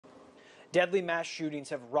Deadly mass shootings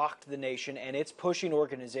have rocked the nation, and it's pushing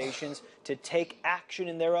organizations to take action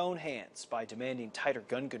in their own hands by demanding tighter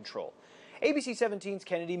gun control. ABC 17's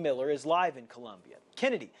Kennedy Miller is live in Columbia.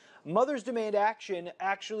 Kennedy, Mothers Demand Action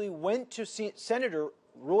actually went to Senator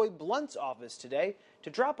Roy Blunt's office today to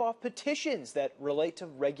drop off petitions that relate to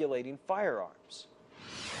regulating firearms.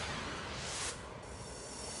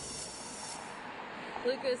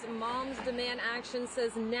 Lucas, Moms Demand Action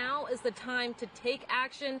says now is the time to take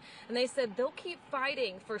action, and they said they'll keep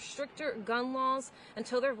fighting for stricter gun laws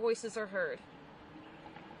until their voices are heard.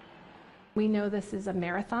 We know this is a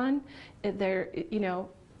marathon. There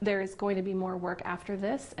is going to be more work after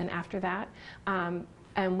this and after that,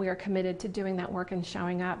 and we are committed to doing that work and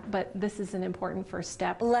showing up, but this is an important first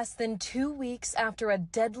step. Less than 2 weeks after a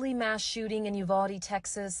deadly mass shooting in Uvalde,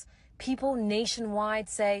 Texas, people nationwide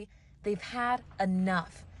say they've had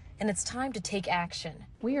enough, and it's time to take action.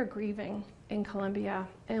 We are grieving in Columbia,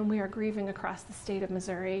 and we are grieving across the state of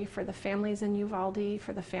Missouri for the families in Uvalde,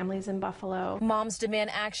 for the families in Buffalo. Moms Demand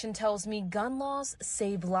Action tells me gun laws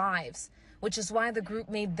save lives, which is why the group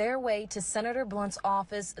made their way to Senator Blunt's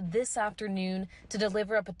office this afternoon to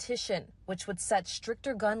deliver a petition which would set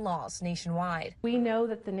stricter gun laws nationwide. We know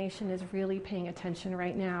that the nation is really paying attention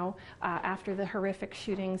right now after the horrific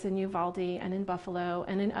shootings in Uvalde and in Buffalo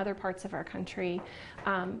and in other parts of our country.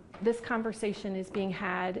 This conversation is being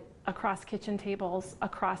had across kitchen tables,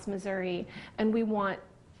 across Missouri, and we want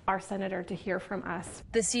our senator to hear from us.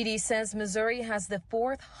 The CD says Missouri has the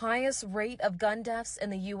 4th highest rate of gun deaths in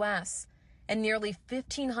the U.S., and nearly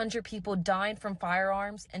 1,500 people died from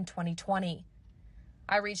firearms in 2020.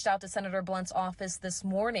 I reached out to Senator Blunt's office this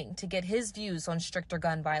morning to get his views on stricter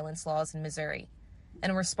gun violence laws in Missouri.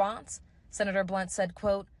 In response, Senator Blunt said,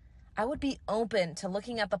 quote, "I would be open to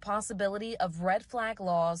looking at the possibility of red flag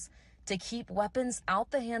laws to keep weapons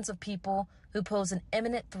out the hands of people who pose an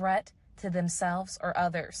imminent threat to themselves or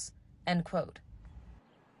others," end quote.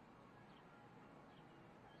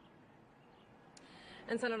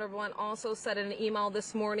 And Senator Blunt also said in an email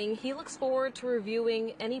this morning he looks forward to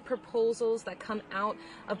reviewing any proposals that come out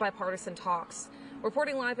of bipartisan talks.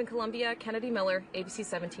 Reporting live in Columbia, Kennedy Miller, ABC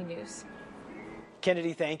 17 News.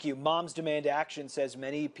 Kennedy, thank you. Moms Demand Action says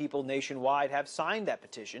many people nationwide have signed that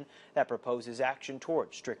petition that proposes action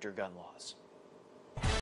toward stricter gun laws.